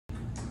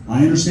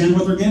I understand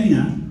what they're getting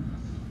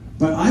at,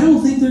 but I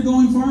don't think they're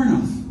going far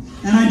enough.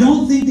 And I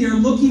don't think they are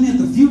looking at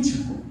the future.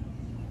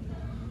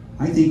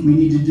 I think we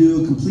need to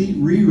do a complete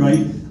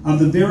rewrite of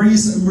the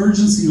various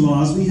emergency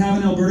laws we have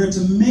in Alberta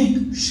to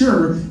make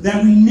sure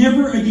that we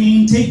never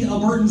again take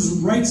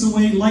Albertans' rights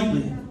away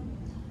lightly.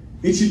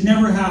 It should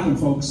never happen,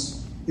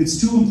 folks. It's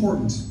too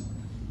important.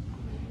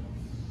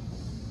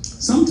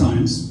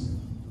 Sometimes,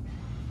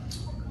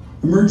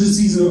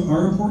 emergencies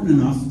are important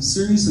enough,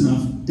 serious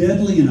enough,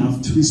 deadly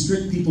enough to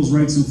restrict people's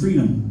rights and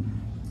freedom.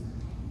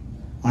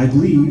 I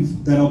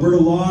believe that Alberta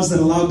laws that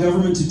allow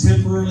government to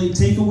temporarily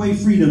take away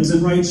freedoms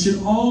and rights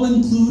should all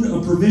include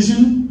a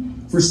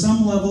provision for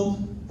some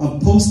level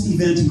of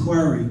post-event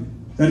inquiry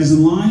that is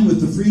in line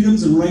with the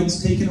freedoms and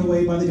rights taken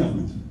away by the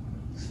government.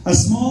 A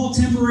small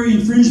temporary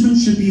infringement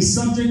should be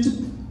subject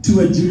to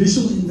a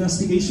judicial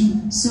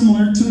investigation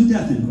similar to a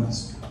death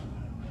inquest.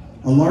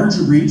 A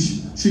larger breach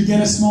should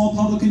get a small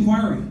public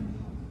inquiry.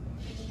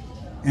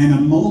 And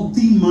a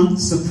multi-month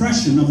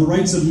suppression of the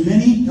rights of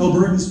many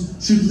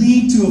Albertans should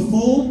lead to a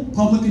full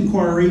public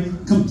inquiry,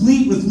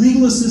 complete with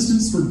legal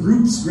assistance for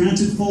groups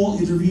granted full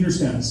intervener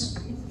status.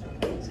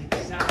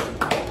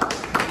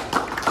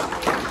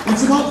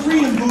 It's about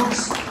freedom,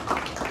 folks.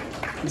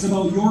 It's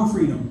about your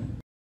freedom.